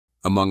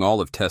Among all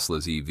of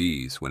Tesla's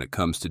EVs, when it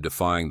comes to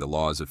defying the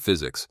laws of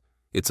physics,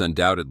 it's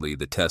undoubtedly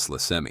the Tesla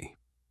Semi.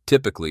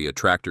 Typically, a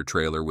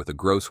tractor-trailer with a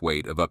gross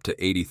weight of up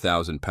to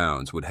 80,000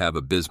 pounds would have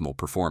abysmal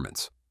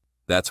performance.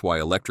 That's why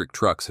electric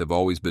trucks have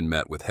always been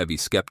met with heavy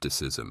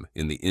skepticism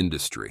in the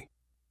industry.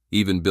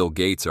 Even Bill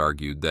Gates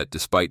argued that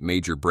despite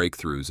major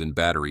breakthroughs in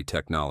battery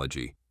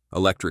technology,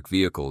 electric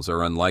vehicles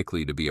are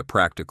unlikely to be a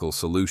practical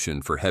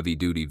solution for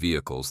heavy-duty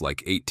vehicles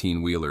like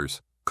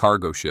 18-wheelers,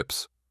 cargo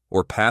ships,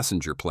 or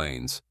passenger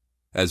planes,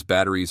 as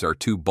batteries are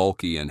too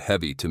bulky and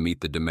heavy to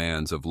meet the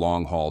demands of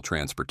long-haul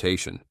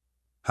transportation.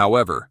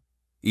 However,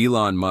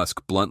 Elon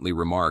Musk bluntly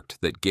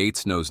remarked that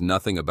Gates knows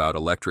nothing about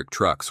electric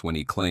trucks when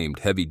he claimed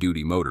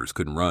heavy-duty motors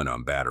couldn't run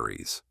on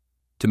batteries.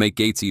 To make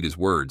Gates eat his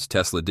words,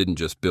 Tesla didn't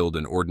just build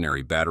an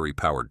ordinary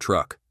battery-powered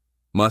truck.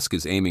 Musk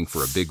is aiming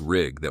for a big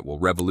rig that will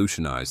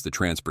revolutionize the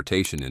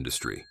transportation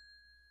industry.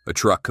 A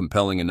truck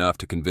compelling enough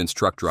to convince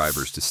truck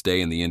drivers to stay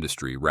in the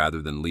industry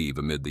rather than leave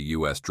amid the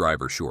U.S.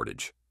 driver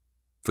shortage.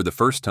 For the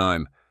first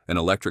time, an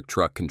electric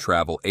truck can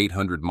travel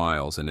 800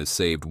 miles and has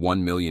saved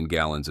 1 million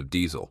gallons of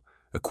diesel,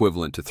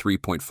 equivalent to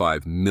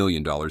 $3.5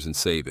 million in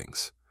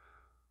savings.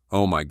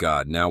 Oh my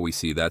God, now we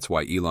see that's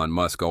why Elon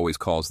Musk always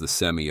calls the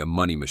Semi a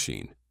money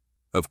machine.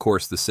 Of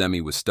course, the Semi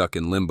was stuck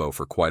in limbo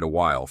for quite a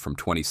while, from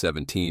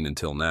 2017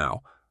 until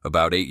now,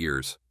 about 8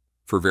 years,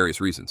 for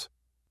various reasons.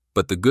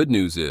 But the good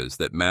news is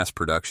that mass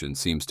production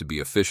seems to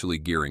be officially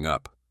gearing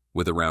up,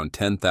 with around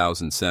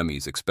 10,000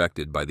 Semis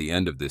expected by the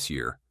end of this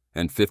year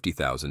and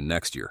 50,000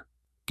 next year.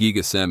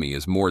 Giga Semi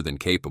is more than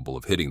capable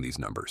of hitting these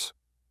numbers.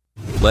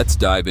 Let's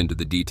dive into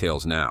the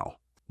details now.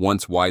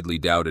 Once widely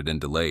doubted and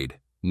delayed,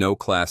 no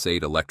Class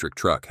 8 electric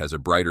truck has a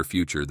brighter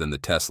future than the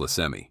Tesla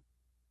Semi.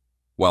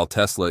 While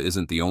Tesla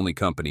isn't the only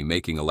company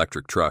making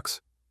electric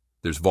trucks,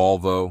 there's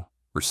Volvo,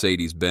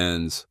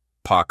 Mercedes-Benz,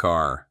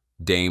 PACCAR,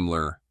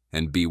 Daimler,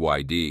 and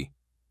BYD.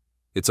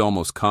 It's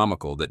almost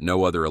comical that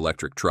no other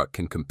electric truck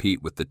can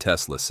compete with the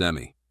Tesla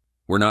Semi.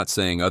 We're not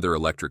saying other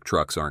electric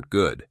trucks aren't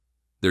good.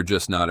 They're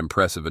just not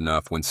impressive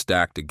enough when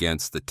stacked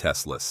against the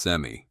Tesla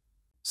Semi.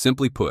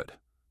 Simply put,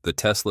 the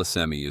Tesla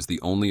Semi is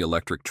the only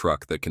electric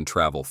truck that can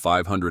travel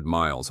 500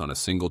 miles on a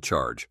single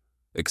charge,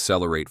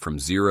 accelerate from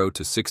 0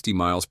 to 60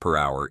 miles per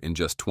hour in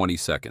just 20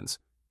 seconds,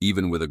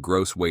 even with a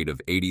gross weight of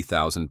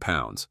 80,000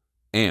 pounds,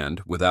 and,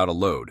 without a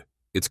load,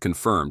 it's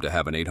confirmed to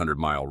have an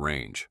 800-mile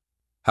range.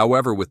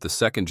 However, with the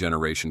second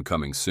generation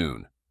coming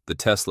soon, the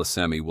Tesla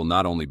Semi will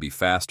not only be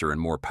faster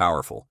and more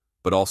powerful,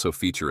 but also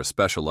feature a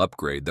special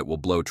upgrade that will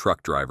blow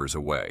truck drivers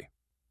away.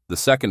 The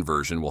second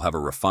version will have a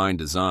refined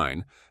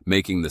design,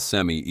 making the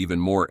Semi even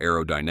more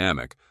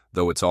aerodynamic,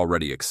 though it's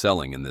already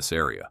excelling in this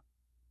area.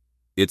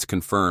 It's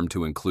confirmed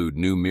to include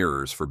new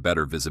mirrors for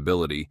better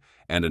visibility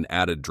and an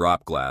added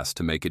drop glass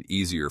to make it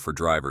easier for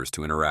drivers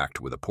to interact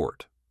with a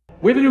port.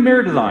 We have a new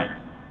mirror design.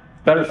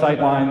 Better sight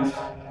lines,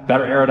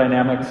 better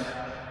aerodynamics,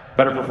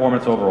 better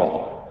performance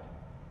overall.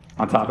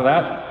 On top of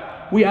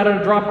that, we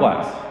added a drop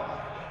glass.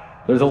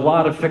 There's a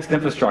lot of fixed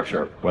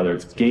infrastructure, whether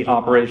it's gate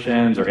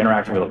operations or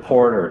interacting with a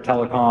port or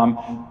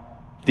telecom.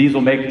 These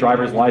will make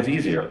drivers' lives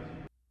easier.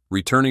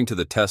 Returning to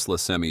the Tesla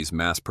Semi's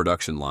mass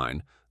production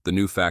line, the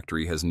new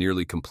factory has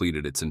nearly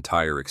completed its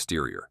entire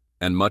exterior,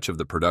 and much of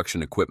the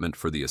production equipment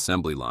for the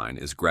assembly line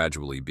is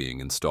gradually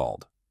being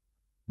installed.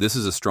 This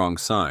is a strong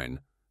sign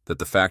that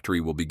the factory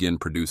will begin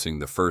producing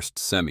the first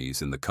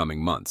Semis in the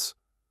coming months,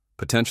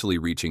 potentially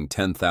reaching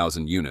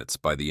 10,000 units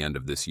by the end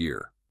of this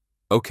year.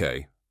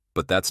 Okay,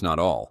 but that's not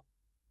all.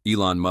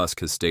 Elon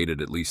Musk has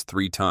stated at least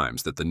 3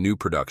 times that the new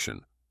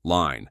production,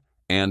 line,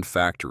 and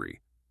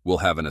factory will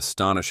have an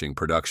astonishing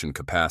production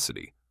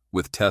capacity,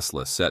 with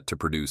Tesla set to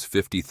produce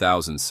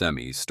 50,000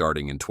 Semis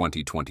starting in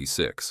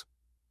 2026.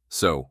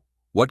 So,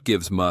 what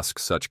gives Musk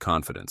such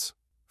confidence?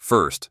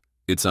 First,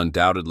 it's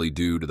undoubtedly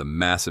due to the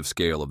massive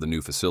scale of the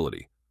new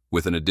facility,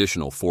 with an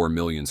additional 4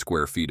 million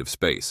square feet of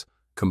space,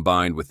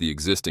 combined with the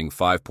existing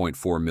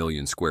 5.4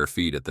 million square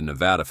feet at the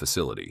Nevada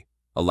facility,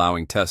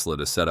 allowing Tesla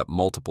to set up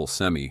multiple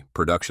Semi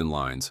production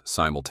lines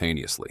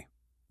simultaneously.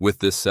 With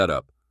this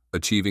setup,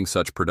 achieving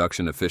such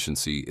production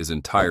efficiency is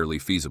entirely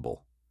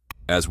feasible.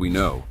 As we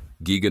know,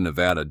 Giga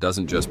Nevada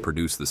doesn't just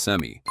produce the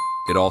Semi,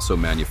 it also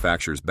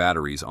manufactures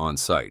batteries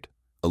on-site,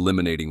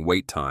 eliminating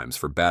wait times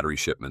for battery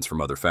shipments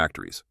from other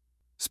factories.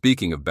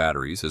 Speaking of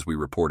batteries, as we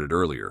reported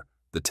earlier,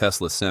 the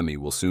Tesla Semi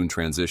will soon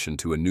transition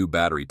to a new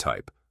battery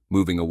type,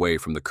 moving away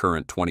from the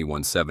current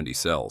 2170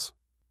 cells.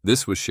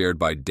 This was shared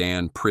by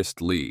Dan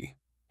Priest-Lee,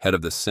 head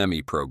of the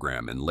Semi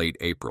program, in late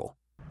April.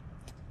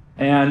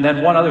 And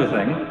then one other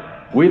thing,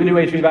 we have a new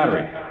HV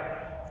battery.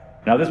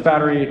 Now this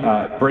battery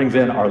brings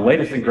in our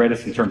latest and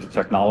greatest in terms of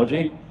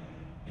technology.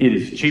 It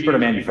is cheaper to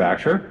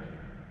manufacture,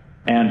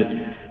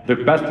 and the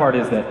best part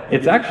is that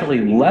it's actually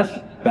less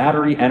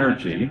battery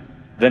energy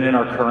than in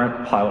our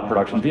current pilot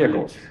production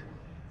vehicles.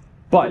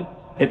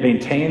 But it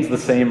maintains the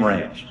same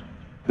range.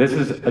 This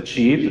is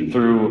achieved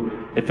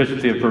through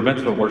efficiency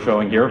improvements that we're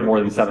showing here, more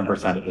than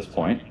 7% at this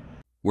point.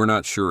 We're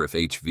not sure if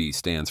HV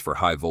stands for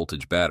high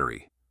voltage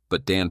battery,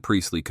 but Dan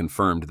Priestley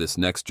confirmed this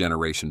next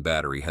generation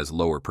battery has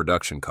lower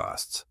production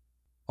costs.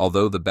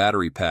 Although the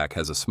battery pack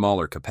has a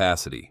smaller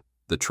capacity,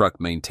 the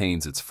truck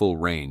maintains its full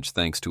range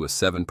thanks to a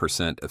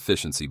 7%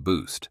 efficiency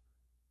boost.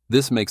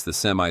 This makes the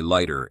Semi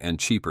lighter and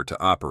cheaper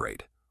to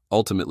operate,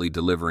 ultimately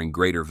delivering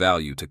greater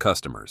value to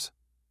customers.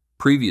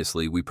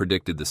 Previously, we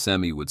predicted the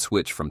Semi would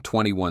switch from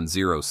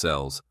 21.0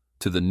 cells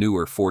to the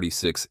newer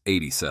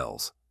 4680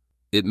 cells.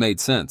 It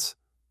made sense,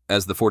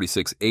 as the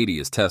 4680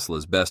 is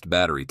Tesla's best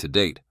battery to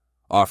date,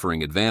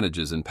 offering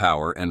advantages in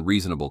power and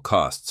reasonable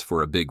costs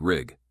for a big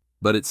rig.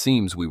 But it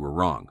seems we were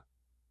wrong.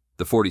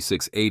 The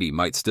 4680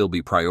 might still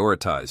be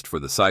prioritized for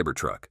the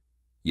Cybertruck.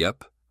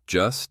 Yep,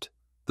 just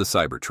the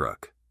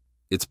Cybertruck.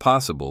 It's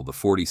possible the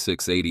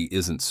 4680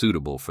 isn't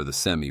suitable for the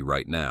Semi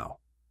right now.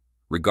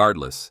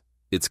 Regardless,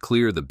 it's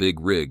clear the big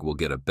rig will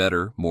get a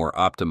better, more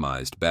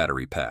optimized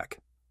battery pack.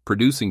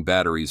 Producing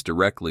batteries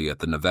directly at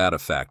the Nevada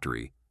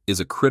factory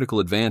is a critical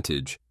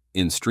advantage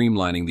in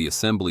streamlining the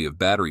assembly of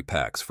battery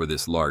packs for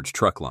this large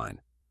truck line.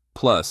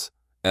 Plus,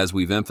 as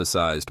we've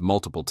emphasized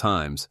multiple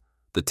times,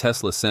 the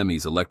Tesla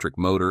Semi's electric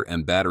motor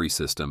and battery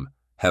system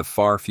have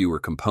far fewer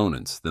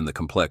components than the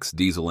complex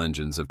diesel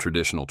engines of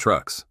traditional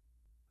trucks.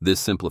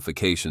 This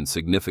simplification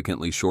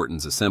significantly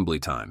shortens assembly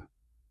time.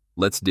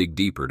 Let's dig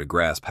deeper to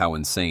grasp how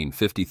insane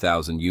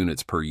 50,000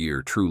 units per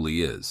year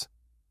truly is.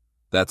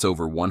 That's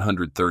over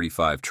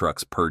 135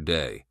 trucks per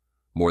day,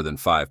 more than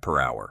 5 per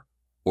hour,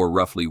 or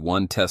roughly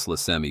one Tesla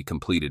Semi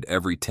completed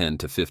every 10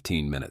 to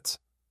 15 minutes.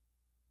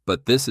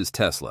 But this is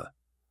Tesla.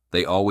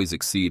 They always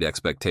exceed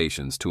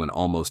expectations to an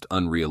almost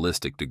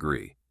unrealistic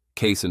degree.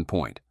 Case in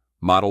point,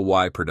 Model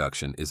Y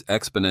production is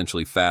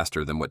exponentially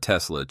faster than what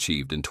Tesla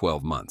achieved in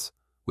 12 months,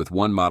 with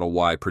one Model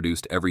Y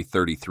produced every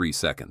 33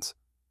 seconds.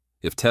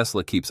 If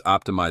Tesla keeps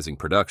optimizing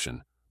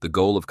production, the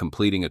goal of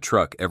completing a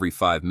truck every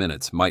 5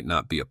 minutes might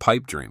not be a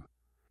pipe dream.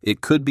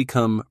 It could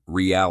become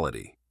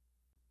reality.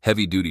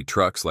 Heavy-duty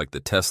trucks like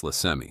the Tesla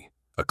Semi,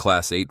 a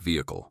Class 8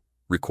 vehicle,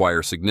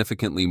 require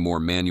significantly more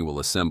manual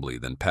assembly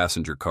than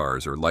passenger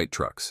cars or light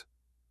trucks.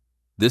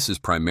 This is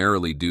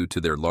primarily due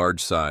to their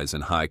large size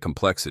and high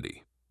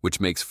complexity, which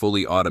makes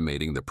fully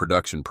automating the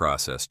production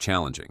process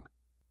challenging.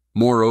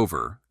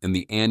 Moreover,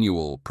 the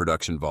annual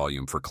production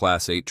volume for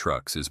Class 8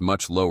 trucks is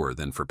much lower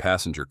than for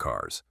passenger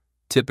cars,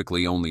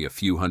 typically only a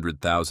few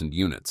 100,000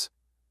 units,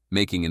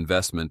 making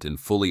investment in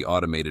fully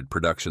automated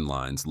production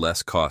lines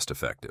less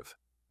cost-effective.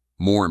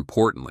 More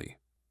importantly,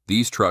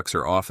 these trucks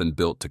are often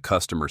built to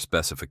customer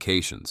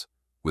specifications,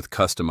 with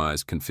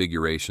customized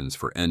configurations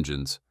for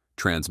engines,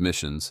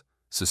 transmissions,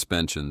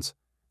 suspensions,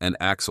 and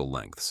axle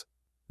lengths.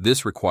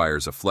 This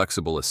requires a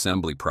flexible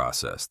assembly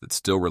process that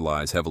still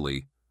relies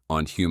heavily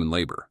on human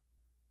labor.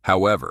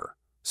 However,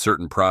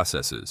 certain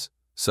processes,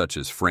 such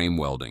as frame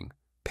welding,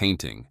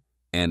 painting,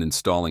 and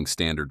installing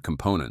standard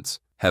components,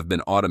 have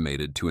been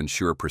automated to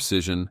ensure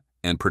precision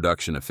and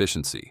production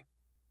efficiency.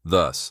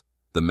 Thus,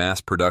 the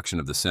mass production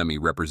of the Semi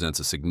represents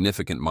a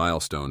significant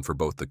milestone for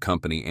both the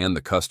company and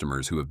the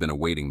customers who have been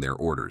awaiting their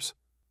orders.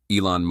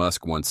 Elon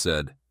Musk once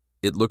said,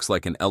 "It looks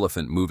like an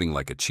elephant moving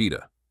like a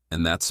cheetah,"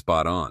 and that's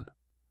spot on.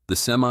 The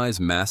Semi's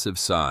massive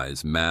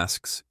size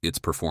masks its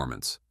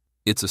performance.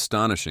 It's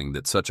astonishing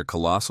that such a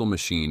colossal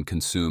machine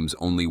consumes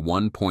only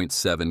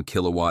 1.7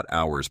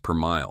 kilowatt-hours per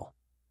mile.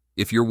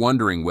 If you're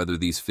wondering whether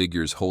these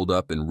figures hold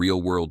up in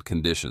real-world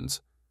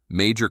conditions,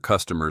 major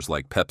customers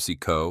like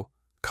PepsiCo,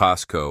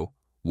 Costco,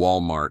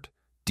 Walmart,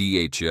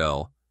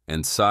 DHL,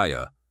 and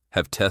Saya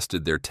have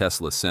tested their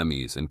Tesla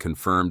Semis and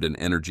confirmed an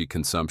energy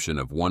consumption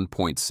of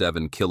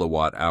 1.7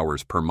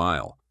 kilowatt-hours per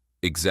mile,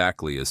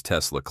 exactly as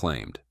Tesla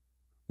claimed.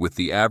 With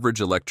the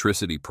average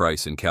electricity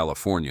price in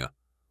California,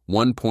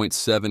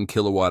 1.7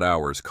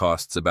 kilowatt-hours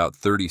costs about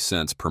 30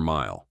 cents per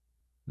mile.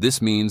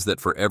 This means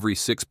that for every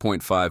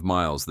 6.5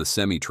 miles the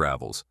Semi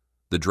travels,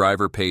 the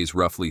driver pays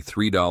roughly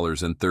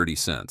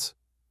 $3.30.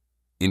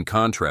 In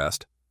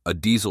contrast, a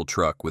diesel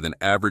truck with an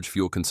average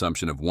fuel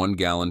consumption of 1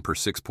 gallon per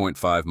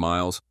 6.5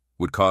 miles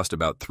would cost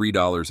about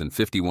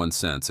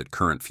 $3.51 at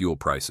current fuel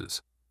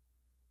prices.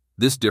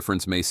 This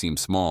difference may seem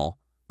small,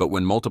 but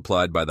when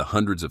multiplied by the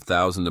hundreds of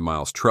thousands of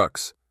miles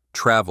trucks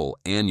travel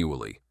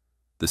annually,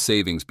 the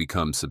savings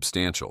become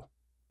substantial.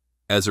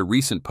 As a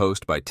recent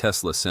post by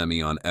Tesla Semi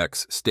on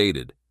X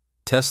stated,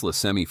 Tesla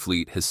Semi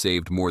fleet has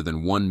saved more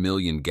than 1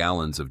 million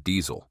gallons of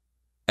diesel,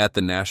 at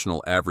the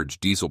national average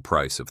diesel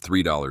price of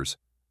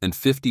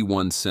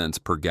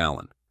 $3.51 per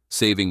gallon.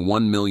 Saving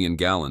 1 million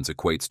gallons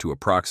equates to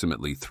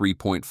approximately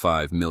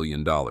 $3.5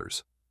 million.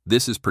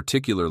 This is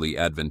particularly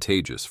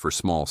advantageous for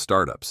small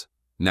startups.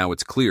 Now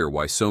it's clear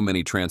why so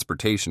many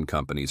transportation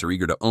companies are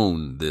eager to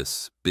own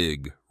this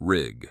big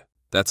rig.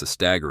 That's a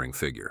staggering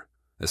figure,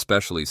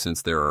 especially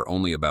since there are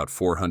only about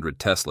 400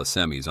 Tesla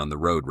Semis on the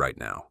road right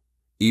now.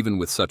 Even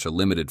with such a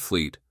limited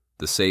fleet,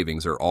 the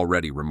savings are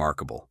already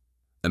remarkable.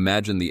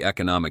 Imagine the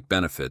economic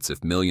benefits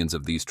if millions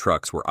of these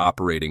trucks were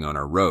operating on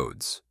our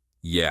roads.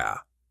 Yeah.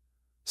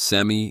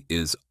 Semi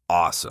is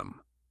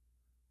awesome.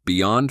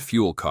 Beyond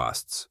fuel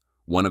costs,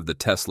 one of the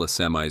Tesla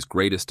Semi's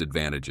greatest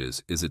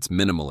advantages is its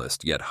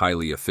minimalist yet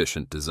highly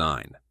efficient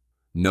design.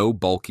 No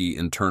bulky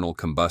internal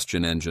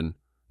combustion engine,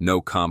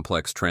 no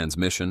complex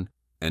transmission,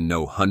 and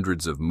know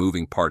hundreds of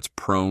moving parts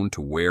prone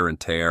to wear and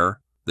tear,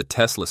 the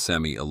Tesla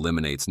Semi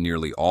eliminates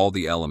nearly all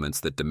the elements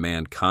that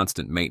demand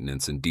constant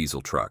maintenance in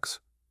diesel trucks.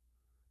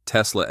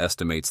 Tesla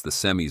estimates the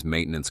Semi's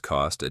maintenance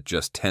cost at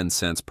just 10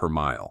 cents per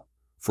mile.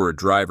 For a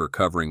driver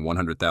covering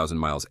 100,000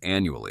 miles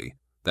annually,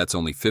 that's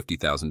only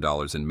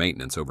 $50,000 in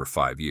maintenance over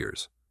 5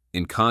 years.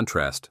 In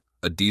contrast,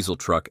 a diesel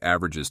truck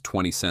averages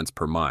 20 cents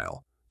per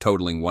mile,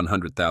 totaling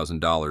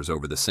 $100,000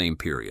 over the same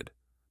period,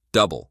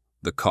 double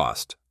the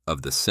cost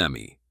of the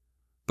Semi.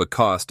 But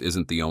cost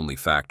isn't the only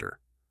factor.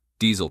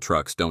 Diesel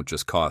trucks don't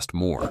just cost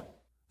more,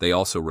 they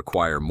also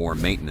require more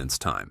maintenance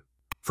time.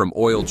 From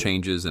oil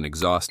changes and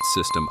exhaust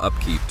system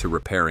upkeep to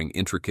repairing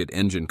intricate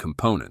engine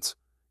components,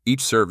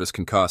 each service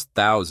can cost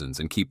thousands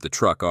and keep the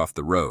truck off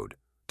the road,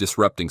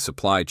 disrupting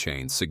supply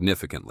chains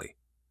significantly.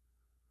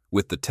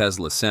 With the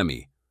Tesla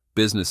Semi,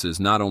 businesses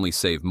not only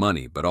save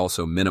money but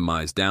also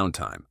minimize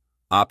downtime,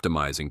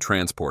 optimizing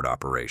transport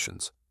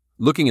operations.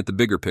 Looking at the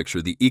bigger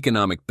picture, the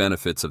economic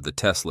benefits of the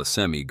Tesla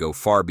Semi go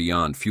far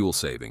beyond fuel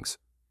savings.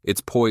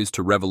 It's poised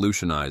to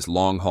revolutionize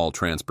long-haul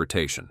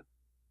transportation.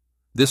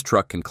 This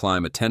truck can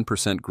climb a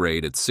 10%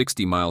 grade at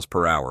 60 miles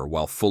per hour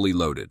while fully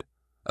loaded,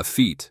 a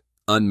feat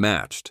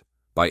unmatched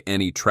by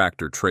any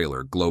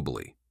tractor-trailer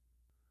globally.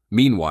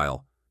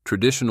 Meanwhile,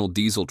 traditional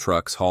diesel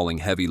trucks hauling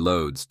heavy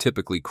loads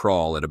typically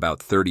crawl at about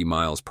 30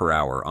 miles per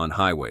hour on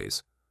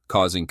highways,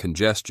 causing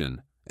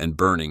congestion and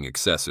burning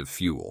excessive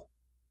fuel.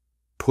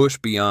 Push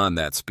beyond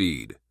that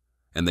speed,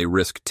 and they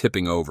risk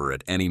tipping over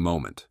at any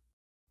moment.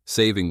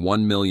 Saving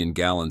 1 million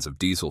gallons of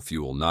diesel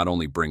fuel not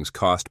only brings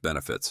cost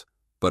benefits,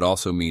 but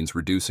also means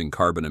reducing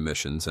carbon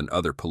emissions and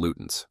other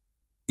pollutants.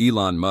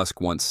 Elon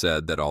Musk once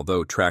said that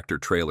although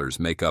tractor-trailers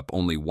make up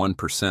only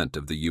 1%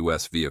 of the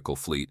U.S. vehicle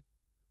fleet,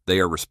 they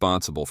are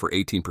responsible for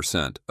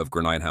 18% of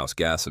greenhouse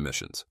gas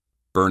emissions.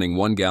 Burning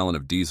 1 gallon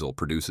of diesel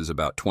produces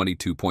about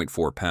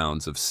 22.4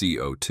 pounds of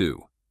CO2.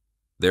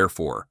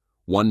 Therefore,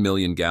 1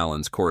 million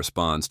gallons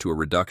corresponds to a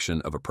reduction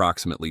of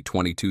approximately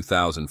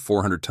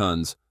 22,400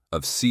 tons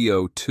of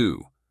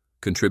CO2,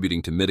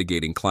 contributing to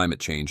mitigating climate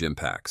change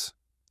impacts.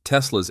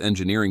 Tesla's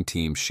engineering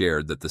team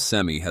shared that the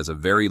Semi has a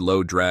very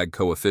low drag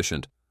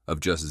coefficient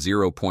of just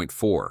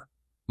 0.4,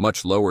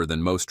 much lower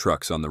than most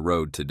trucks on the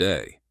road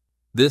today.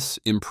 This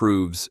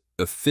improves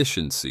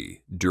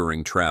efficiency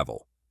during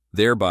travel,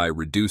 thereby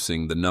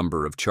reducing the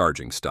number of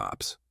charging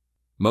stops.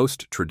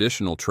 Most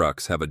traditional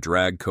trucks have a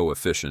drag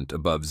coefficient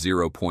above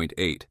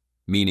 0.8,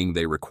 meaning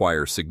they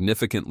require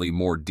significantly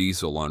more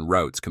diesel on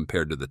routes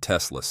compared to the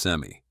Tesla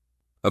Semi.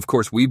 Of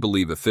course, we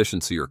believe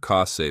efficiency or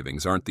cost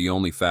savings aren't the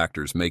only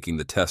factors making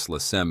the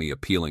Tesla Semi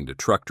appealing to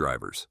truck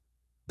drivers.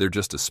 They're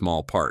just a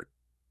small part.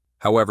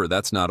 However,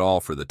 that's not all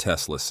for the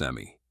Tesla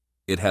Semi.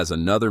 It has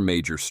another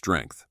major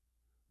strength: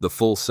 the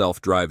full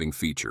self-driving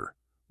feature,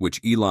 which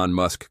Elon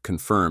Musk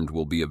confirmed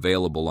will be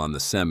available on the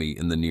Semi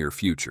in the near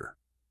future.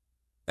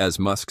 As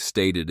Musk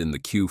stated in the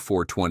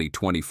Q4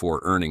 2024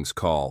 earnings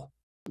call,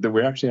 that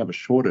we actually have a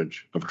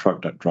shortage of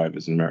truck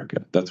drivers in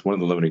America. That's one of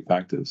the limiting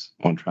factors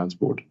on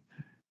transport.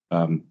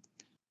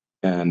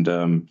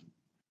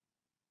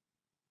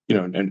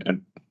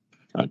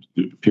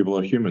 People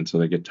are human, so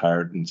they get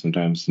tired, and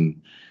sometimes,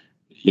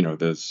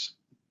 there's,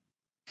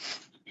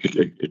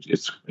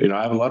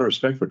 I have a lot of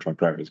respect for truck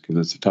drivers because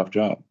it's a tough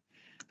job.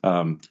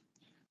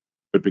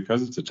 But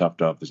because it's a tough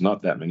job, there's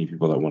not that many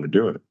people that want to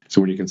do it. So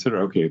when you consider,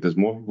 okay, there's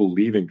more people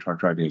leaving truck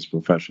driving as a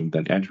profession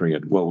than entering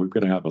it, well, we're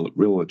going to have a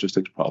real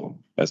logistics problem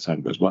as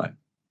time goes by.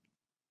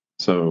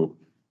 So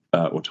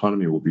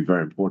autonomy will be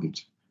very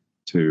important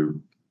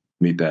to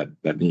meet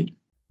that need.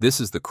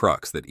 This is the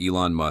crux that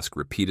Elon Musk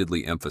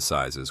repeatedly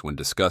emphasizes when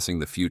discussing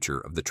the future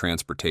of the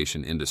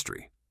transportation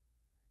industry.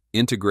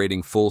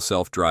 Integrating full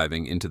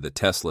self-driving into the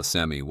Tesla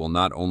Semi will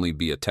not only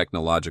be a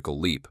technological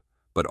leap,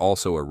 but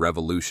also a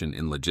revolution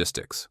in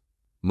logistics.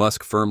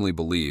 Musk firmly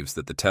believes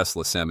that the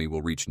Tesla Semi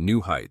will reach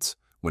new heights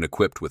when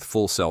equipped with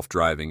full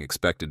self-driving,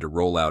 expected to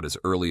roll out as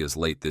early as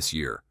late this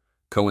year,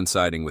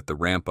 coinciding with the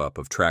ramp-up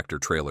of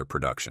tractor-trailer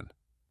production.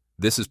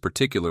 This is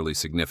particularly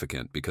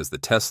significant because the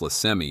Tesla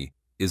Semi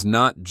is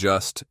not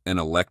just an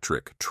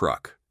electric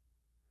truck.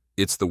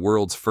 It's the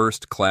world's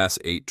first Class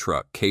 8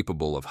 truck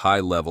capable of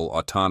high-level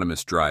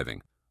autonomous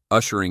driving,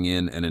 ushering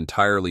in an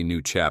entirely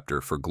new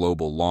chapter for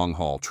global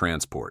long-haul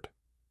transport.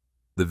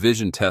 The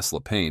vision Tesla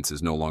paints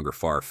is no longer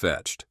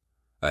far-fetched.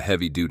 A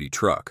heavy-duty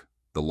truck,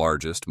 the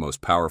largest,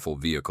 most powerful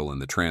vehicle in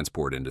the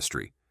transport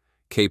industry,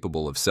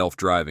 capable of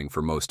self-driving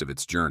for most of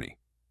its journey.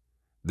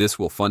 This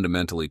will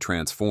fundamentally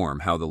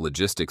transform how the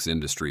logistics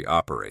industry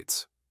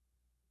operates.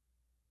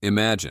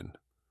 Imagine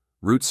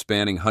routes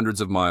spanning hundreds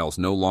of miles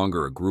no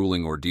longer a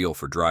grueling ordeal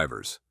for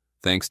drivers,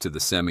 thanks to the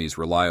Semi's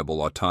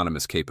reliable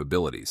autonomous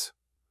capabilities.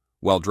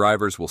 While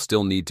drivers will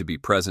still need to be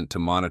present to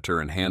monitor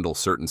and handle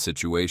certain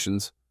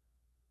situations,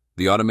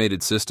 the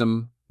automated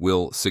system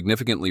will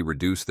significantly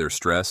reduce their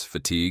stress,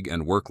 fatigue,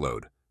 and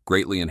workload,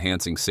 greatly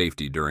enhancing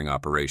safety during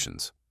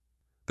operations.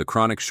 The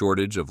chronic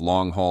shortage of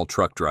long-haul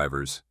truck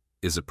drivers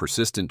is a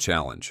persistent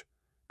challenge,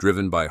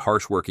 driven by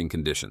harsh working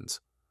conditions,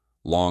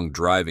 long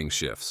driving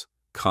shifts,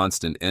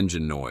 constant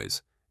engine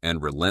noise,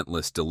 and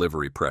relentless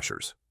delivery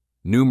pressures.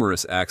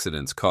 Numerous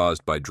accidents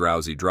caused by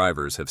drowsy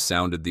drivers have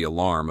sounded the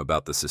alarm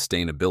about the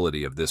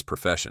sustainability of this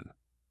profession.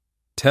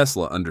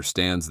 Tesla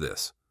understands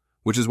this,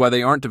 which is why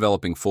they aren't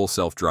developing full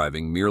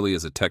self-driving merely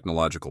as a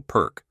technological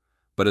perk,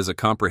 but as a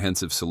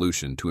comprehensive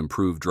solution to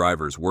improve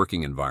drivers'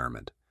 working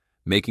environment,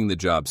 making the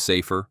job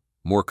safer,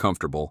 more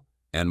comfortable,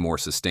 and more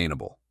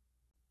sustainable.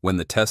 When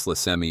the Tesla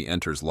Semi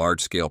enters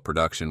large-scale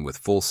production with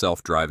full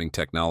self-driving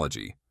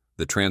technology,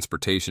 the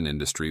transportation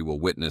industry will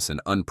witness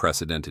an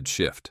unprecedented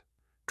shift.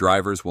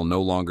 Drivers will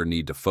no longer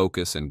need to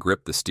focus and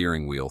grip the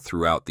steering wheel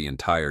throughout the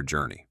entire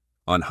journey.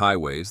 On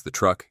highways, the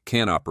truck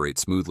can operate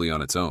smoothly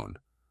on its own,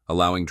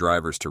 allowing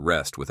drivers to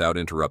rest without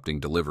interrupting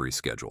delivery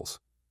schedules.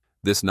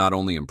 This not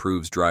only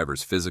improves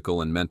drivers'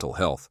 physical and mental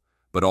health,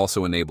 but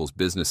also enables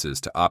businesses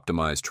to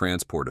optimize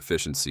transport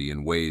efficiency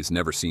in ways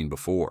never seen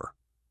before.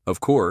 Of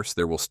course,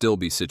 there will still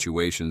be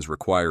situations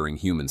requiring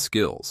human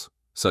skills,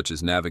 such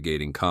as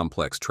navigating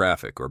complex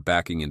traffic or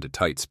backing into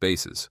tight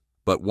spaces.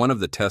 But one of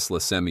the Tesla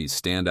Semi's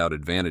standout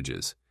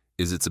advantages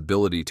is its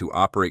ability to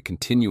operate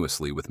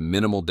continuously with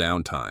minimal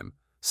downtime,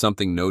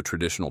 something no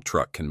traditional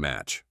truck can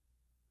match.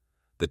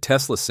 The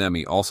Tesla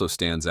Semi also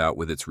stands out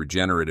with its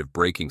regenerative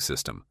braking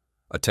system,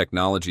 a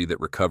technology that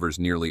recovers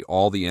nearly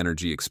all the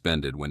energy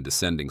expended when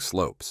descending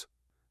slopes.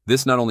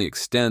 This not only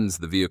extends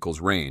the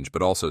vehicle's range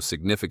but also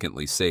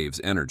significantly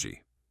saves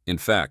energy. In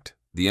fact,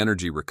 the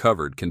energy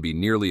recovered can be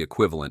nearly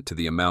equivalent to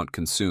the amount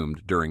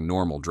consumed during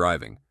normal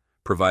driving,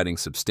 providing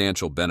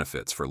substantial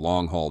benefits for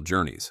long-haul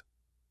journeys.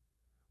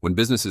 When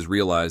businesses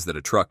realize that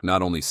a truck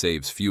not only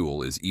saves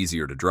fuel, is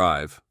easier to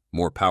drive,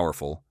 more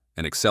powerful,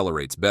 and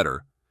accelerates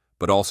better,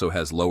 but also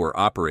has lower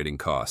operating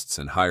costs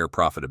and higher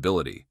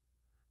profitability,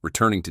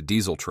 returning to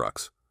diesel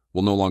trucks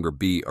will no longer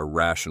be a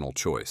rational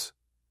choice.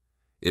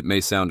 It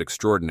may sound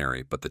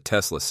extraordinary, but the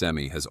Tesla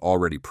Semi has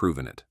already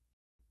proven it.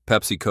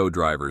 PepsiCo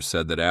drivers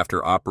said that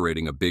after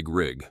operating a big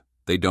rig,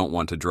 they don't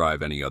want to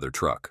drive any other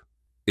truck.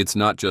 It's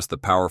not just the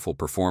powerful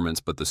performance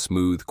but the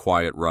smooth,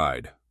 quiet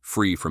ride,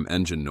 free from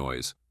engine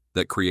noise,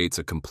 that creates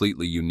a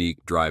completely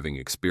unique driving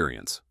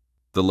experience.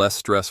 The less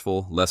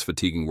stressful, less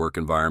fatiguing work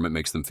environment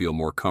makes them feel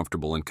more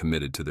comfortable and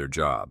committed to their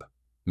job.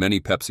 Many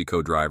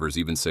PepsiCo drivers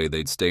even say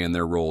they'd stay in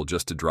their role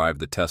just to drive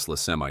the Tesla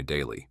Semi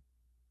daily.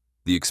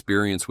 The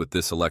experience with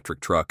this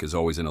electric truck is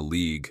always in a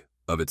league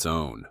of its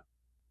own.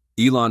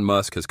 Elon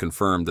Musk has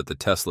confirmed that the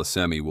Tesla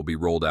Semi will be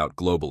rolled out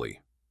globally.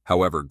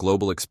 However,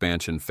 global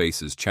expansion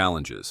faces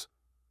challenges.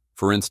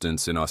 For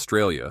instance, in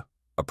Australia,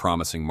 a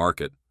promising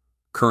market,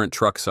 current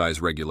truck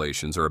size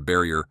regulations are a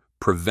barrier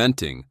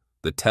preventing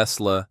the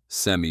Tesla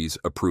Semi's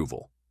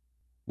approval.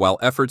 While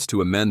efforts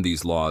to amend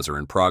these laws are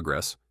in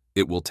progress,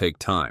 it will take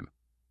time.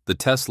 The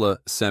Tesla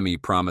Semi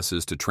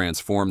promises to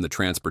transform the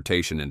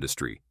transportation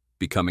industry,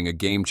 becoming a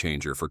game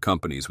changer for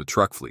companies with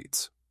truck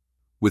fleets.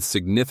 With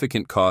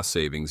significant cost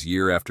savings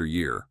year after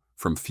year,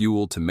 from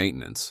fuel to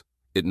maintenance,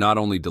 it not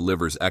only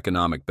delivers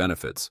economic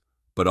benefits,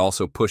 but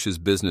also pushes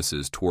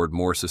businesses toward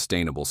more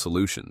sustainable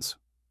solutions.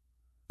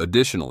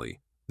 Additionally,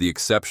 the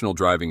exceptional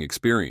driving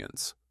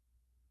experience,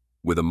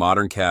 with a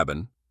modern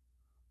cabin,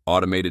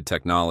 automated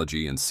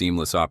technology, and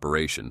seamless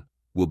operation,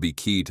 will be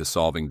key to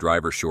solving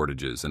driver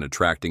shortages and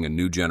attracting a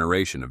new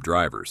generation of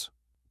drivers.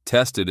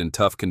 Tested in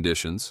tough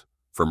conditions,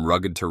 from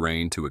rugged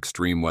terrain to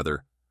extreme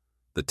weather,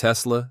 the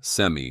Tesla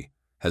Semi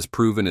has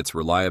proven its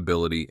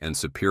reliability and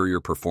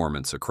superior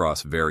performance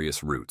across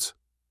various routes.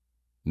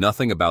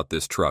 Nothing about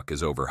this truck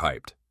is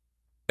overhyped.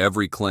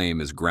 Every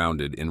claim is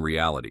grounded in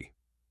reality.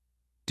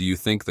 Do you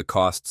think the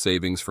cost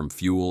savings from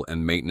fuel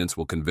and maintenance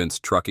will convince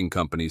trucking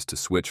companies to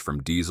switch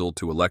from diesel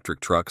to electric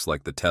trucks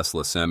like the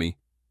Tesla Semi?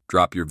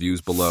 Drop your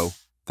views below.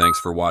 Thanks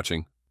for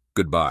watching.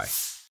 Goodbye.